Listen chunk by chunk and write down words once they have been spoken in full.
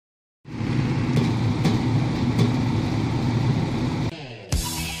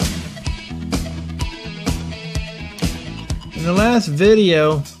In the last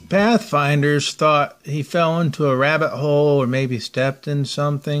video, Pathfinders thought he fell into a rabbit hole or maybe stepped in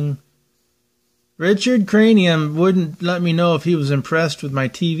something. Richard Cranium wouldn't let me know if he was impressed with my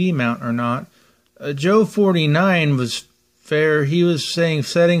TV mount or not. Joe49 was fair. He was saying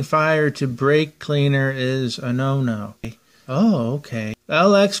setting fire to brake cleaner is a no-no. Oh, okay.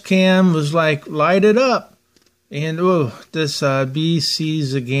 LX Cam was like, light it up. And, this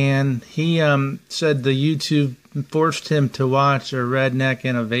BC's again. He said the YouTube forced him to watch a redneck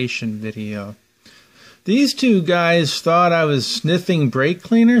innovation video. These two guys thought I was sniffing brake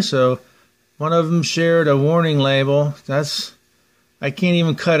cleaner, so one of them shared a warning label. I can't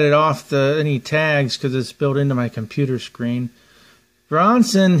even cut it off any tags because it's built into my computer screen.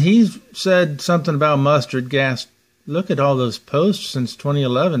 Bronson, he said something about mustard gas. Look at all those posts since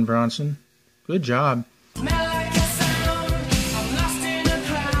 2011, Bronson. Good job.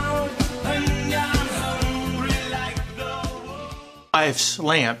 Wife's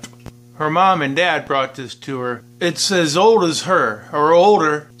lamp. Her mom and dad brought this to her. It's as old as her, or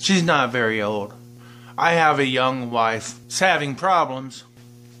older. She's not very old. I have a young wife. It's having problems.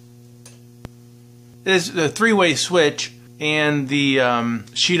 It's a three-way switch, and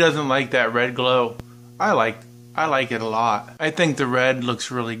she doesn't like that red glow. I like it a lot. I think the red looks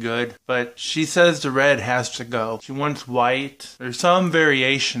really good, but she says the red has to go. She wants white. There's some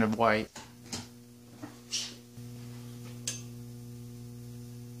variation of white.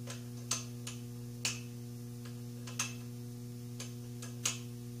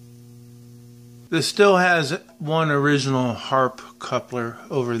 This still has one original harp coupler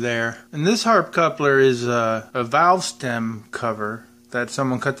over there. And this harp coupler is a valve stem cover that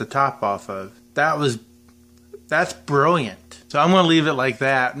someone cut the top off of. That's brilliant. So I'm going to leave it like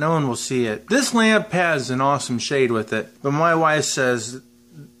that. No one will see it. This lamp has an awesome shade with it, but my wife says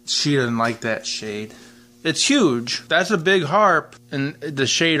she doesn't like that shade. It's huge. That's a big harp, and the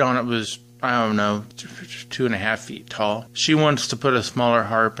shade on it was, I don't know, 2.5 feet tall. She wants to put a smaller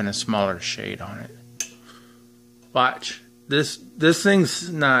harp and a smaller shade on it. Watch. This thing's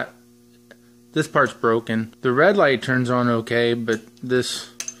not... This part's broken. The red light turns on okay, but this...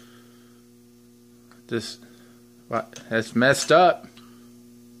 What? That's messed up.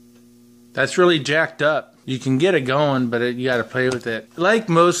 That's really jacked up. You can get it going, but you gotta play with it. Like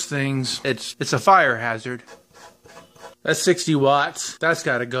most things, it's a fire hazard. That's 60 watts. That's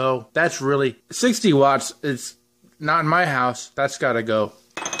gotta go. That's really... 60 watts, it's not in my house. That's gotta go.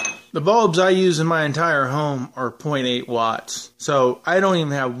 The bulbs I use in my entire home are 0.8 watts. So I don't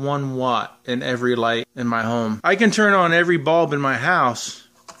even have 1 watt in every light in my home. I can turn on every bulb in my house,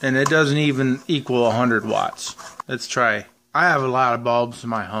 and it doesn't even equal 100 watts. Let's try. I have a lot of bulbs in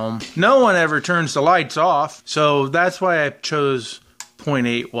my home. No one ever turns the lights off, so that's why I chose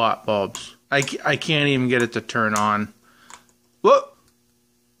 0.8 watt bulbs. I can't even get it to turn on. Whoop!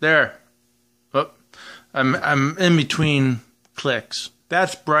 There. Whoop. I'm in between clicks.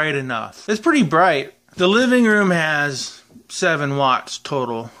 That's bright enough. It's pretty bright. The living room has 7 watts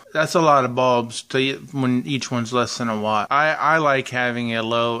total. That's a lot of bulbs when each one's less than a watt. I like having a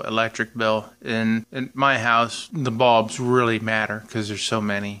low electric bill. In my house, the bulbs really matter because there's so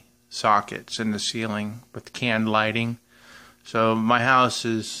many sockets in the ceiling with canned lighting. So my house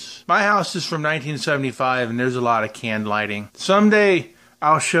is from 1975, and there's a lot of canned lighting. Someday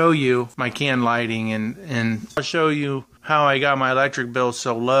I'll show you my canned lighting, and I'll show you how I got my electric bill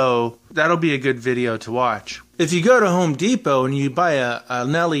so low. That'll be a good video to watch. If you go to Home Depot and you buy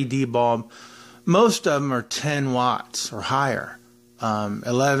an LED bulb, most of them are 10 watts or higher. 10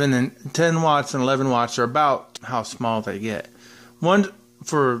 watts and 11 watts are about how small they get. One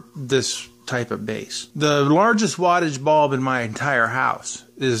for this type of base. The largest wattage bulb in my entire house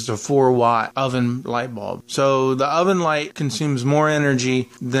is the 4-watt oven light bulb. So the oven light consumes more energy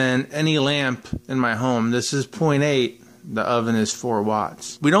than any lamp in my home. This is 0.8. The oven is 4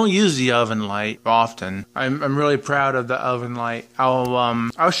 watts. We don't use the oven light often. I'm really proud of the oven light.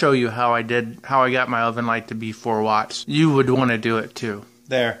 I'll show you how I got my oven light to be 4 watts. You would want to do it too.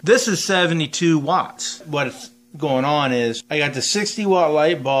 There. This is 72 watts. What's going on is I got the 60 watt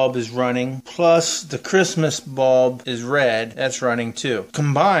light bulb is running, plus the Christmas bulb is red. That's running too.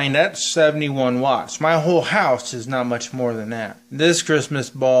 Combined, that's 71 watts. My whole house is not much more than that. This Christmas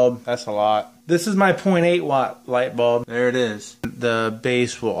bulb, that's a lot. This is my 0.8 watt light bulb. There it is. The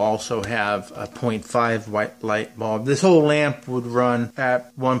base will also have a 0.5 watt light bulb. This whole lamp would run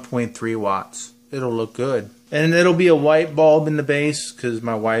at 1.3 watts. It'll look good. And it'll be a white bulb in the base because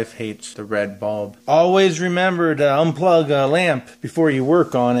my wife hates the red bulb. Always remember to unplug a lamp before you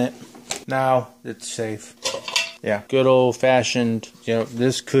work on it. Now it's safe. Yeah, good old fashioned,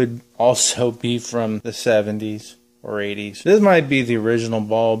 this could also be from the 70s. or 80s. This might be the original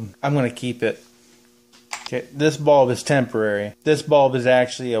bulb. I'm going to keep it. Okay, this bulb is temporary. This bulb is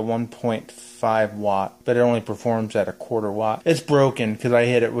actually a 1.5 watt, but it only performs at a 1/4 watt. It's broken because I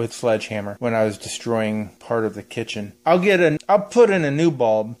hit it with a sledgehammer when I was destroying part of the kitchen. I'll put in a new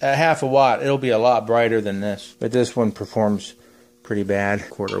bulb at 1/2 watt. It'll be a lot brighter than this, but this one performs pretty bad.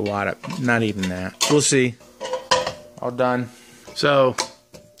 1/4 watt, not even that. We'll see. All done. So,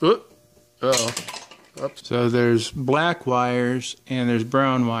 so there's black wires and there's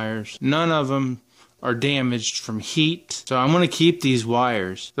brown wires. None of them are damaged from heat, so I'm going to keep these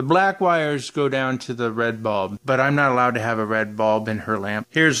wires. The black wires go down to the red bulb, but I'm not allowed to have a red bulb in her lamp.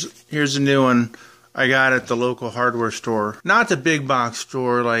 Here's a new one I got at the local hardware store. Not the big box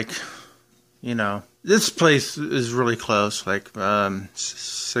store, like, you know. This place is really close, like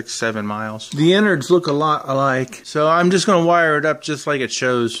 6-7 miles. The innards look a lot alike, so I'm just going to wire it up just like it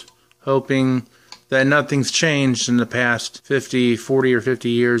shows, hoping that nothing's changed in the past 40 or 50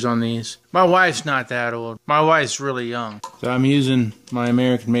 years on these. My wife's not that old. My wife's really young. So I'm using my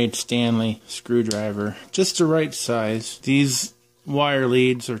American-made Stanley screwdriver, just the right size. These wire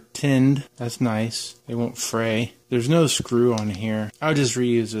leads are tinned. That's nice. They won't fray. There's no screw on here. I'll just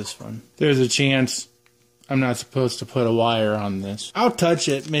reuse this one. There's a chance I'm not supposed to put a wire on this. I'll touch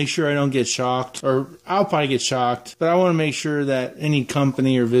it, make sure I don't get shocked, or I'll probably get shocked, but I want to make sure that any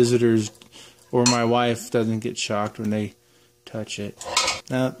company or visitors or my wife doesn't get shocked when they touch it.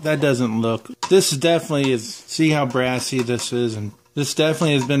 Now, that doesn't look... This definitely is... See how brassy this is? And this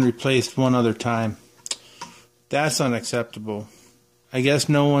definitely has been replaced one other time. That's unacceptable. I guess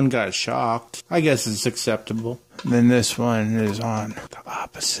no one got shocked. I guess it's acceptable. And then this one is on the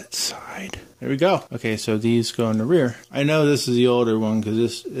opposite side. There we go. Okay, so these go in the rear. I know this is the older one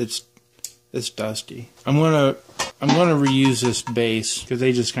because it's dusty. I'm gonna reuse this base because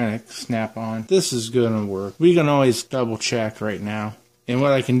they just kind of snap on. This is gonna work. We can always double check right now. And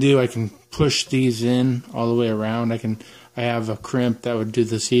what I can do, I can push these in all the way around. I have a crimp that would do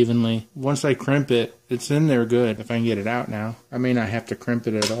this evenly. Once I crimp it, it's in there good. If I can get it out now, I may not have to crimp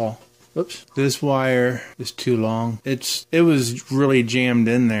it at all. Oops. This wire is too long. It was really jammed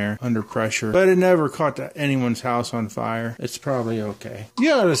in there under pressure, but it never caught anyone's house on fire. It's probably okay.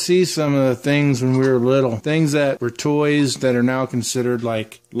 You ought to see some of the things when we were little. Things that were toys that are now considered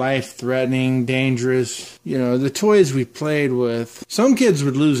like life-threatening, dangerous. You know, the toys we played with. Some kids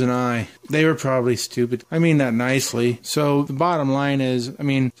would lose an eye. They were probably stupid. I mean that nicely. So the bottom line is, I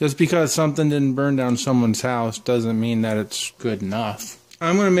mean, just because something didn't burn down someone's house doesn't mean that it's good enough.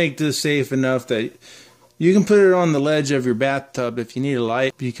 I'm going to make this safe enough that you can put it on the ledge of your bathtub if you need a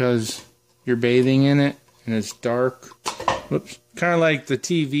light because you're bathing in it and it's dark. Whoops. Kind of like the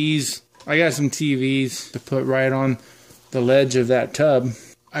TVs. I got some TVs to put right on the ledge of that tub.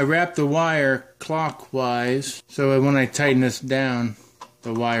 I wrap the wire clockwise so when I tighten this down,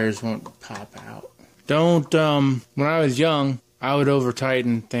 the wires won't pop out. When I was young, I would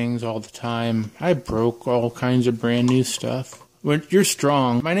over-tighten things all the time. I broke all kinds of brand new stuff. When you're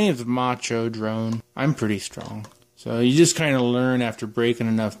strong, my name's MachoDrone. I'm pretty strong. So you just kind of learn after breaking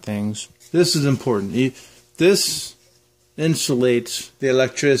enough things. This is important. This insulates the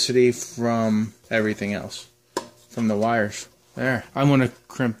electricity from everything else, from the wires. There. I'm going to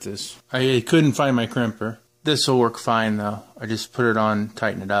crimp this. I couldn't find my crimper. This will work fine though. I just put it on,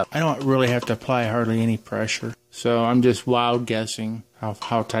 tighten it up. I don't really have to apply hardly any pressure. So I'm just wild guessing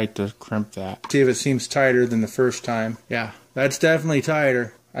how tight to crimp that. See if it seems tighter than the first time. Yeah, that's definitely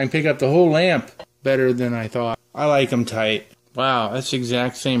tighter. I can pick up the whole lamp better than I thought. I like them tight. Wow, that's the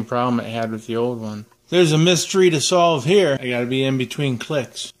exact same problem I had with the old one. There's a mystery to solve here. I gotta be in between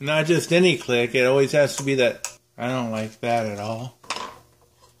clicks. Not just any click, it always has to be that. I don't like that at all.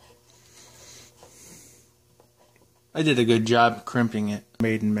 I did a good job crimping it.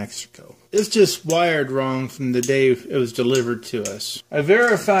 Made in Mexico. It's just wired wrong from the day it was delivered to us. I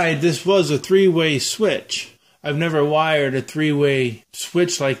verified this was a 3-way switch. I've never wired a 3-way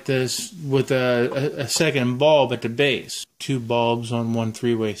switch like this with a second bulb at the base. 2 bulbs on one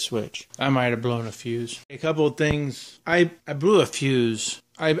 3-way switch. I might have blown a fuse. A couple of things. I blew a fuse.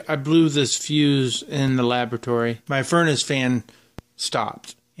 I blew this fuse in the laboratory. My furnace fan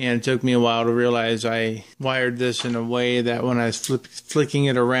stopped. And it took me a while to realize I wired this in a way that when I was flicking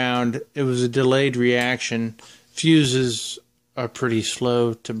it around, it was a delayed reaction. Fuses are pretty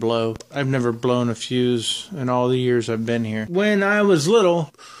slow to blow. I've never blown a fuse in all the years I've been here. When I was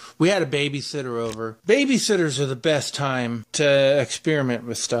little, we had a babysitter over. Babysitters are the best time to experiment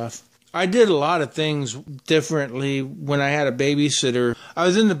with stuff. I did a lot of things differently when I had a babysitter. I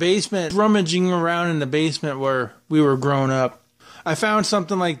was in the basement, rummaging around in the basement where we were growing up. I found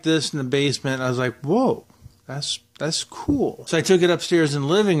something like this in the basement. I was like, whoa, that's That's cool. So I took it upstairs in the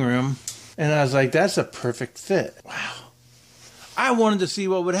living room, and I was like, that's a perfect fit. Wow. I wanted to see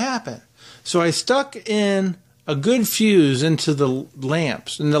what would happen. So I stuck in a good fuse into the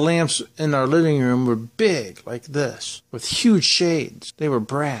lamps, and the lamps in our living room were big, like this, with huge shades. They were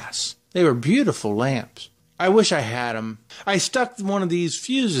brass. They were beautiful lamps. I wish I had them. I stuck one of these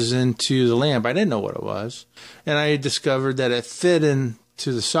fuses into the lamp. I didn't know what it was, and I discovered that it fit into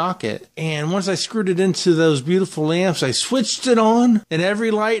the socket. And once I screwed it into those beautiful lamps, I switched it on, and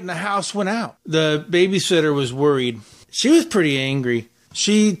every light in the house went out. The babysitter was worried. She was pretty angry.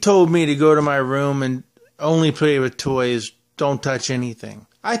 She told me to go to my room and only play with toys, don't touch anything.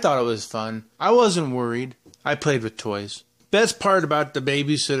 I thought it was fun. I wasn't worried. I played with toys. Best part about the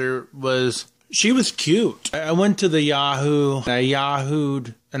babysitter was she was cute. I went to the Yahoo. I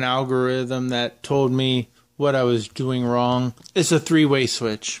Yahooed an algorithm that told me what I was doing wrong. It's a 3-way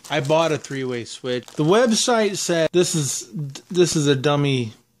switch. I bought a 3-way switch. The website said this is a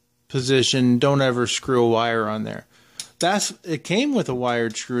dummy position. Don't ever screw a wire on there. It came with a wire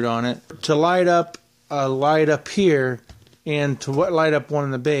screwed on it to light up a light up here and to light up one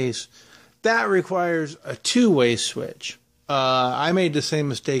in the base. That requires a 2-way switch. I made the same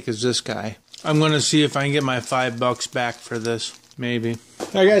mistake as this guy. I'm going to see if I can get my $5 back for this. Maybe.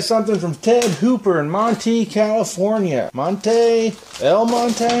 I got something from Ted Hooper in Monte, California. El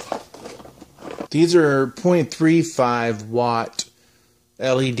Monte. These are 0.35 watt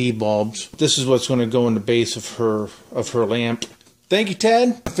LED bulbs. This is what's going to go in the base of her lamp. Thank you,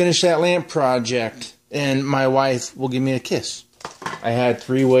 Ted. I finished that lamp project, and my wife will give me a kiss. I had a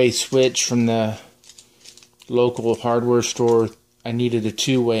 3-way switch from the local hardware store. I needed a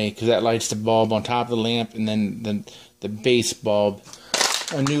 2-way because that lights the bulb on top of the lamp, and then the base bulb.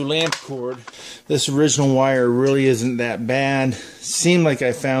 A new lamp cord. This original wire really isn't that bad. Seemed like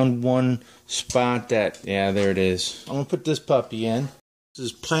I found one spot that, yeah, there it is. I'm going to put this puppy in. This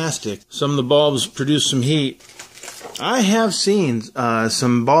is plastic. Some of the bulbs produce some heat. I have seen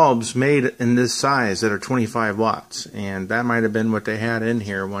some bulbs made in this size that are 25 watts, and that might have been what they had in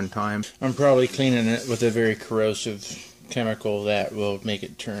here one time. I'm probably cleaning it with a very corrosive chemical that will make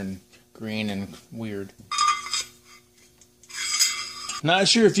it turn green and weird. Not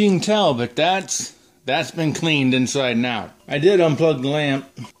sure if you can tell, but that's been cleaned inside and out. I did unplug the lamp,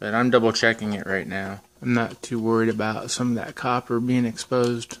 but I'm double checking it right now. I'm not too worried about some of that copper being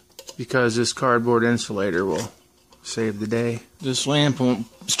exposed because this cardboard insulator will save the day. This lamp won't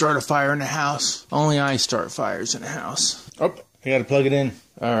start a fire in the house. Only I start fires in the house. Oh, I gotta plug it in.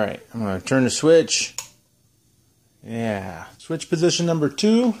 Alright, I'm gonna turn the switch. Yeah. Switch position number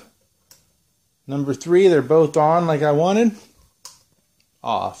 2. Number 3, they're both on like I wanted.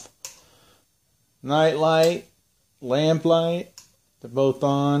 Off. Night light, lamp light, they're both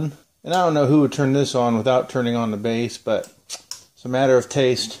on. And I don't know who would turn this on without turning on the base, but it's a matter of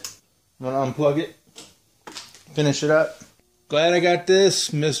taste. I'm going to unplug it, finish it up. Glad I got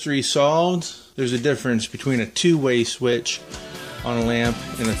this mystery solved. There's a difference between a 2-way switch on a lamp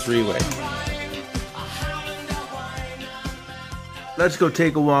and a 3-way. Let's go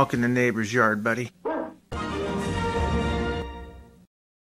take a walk in the neighbor's yard, buddy.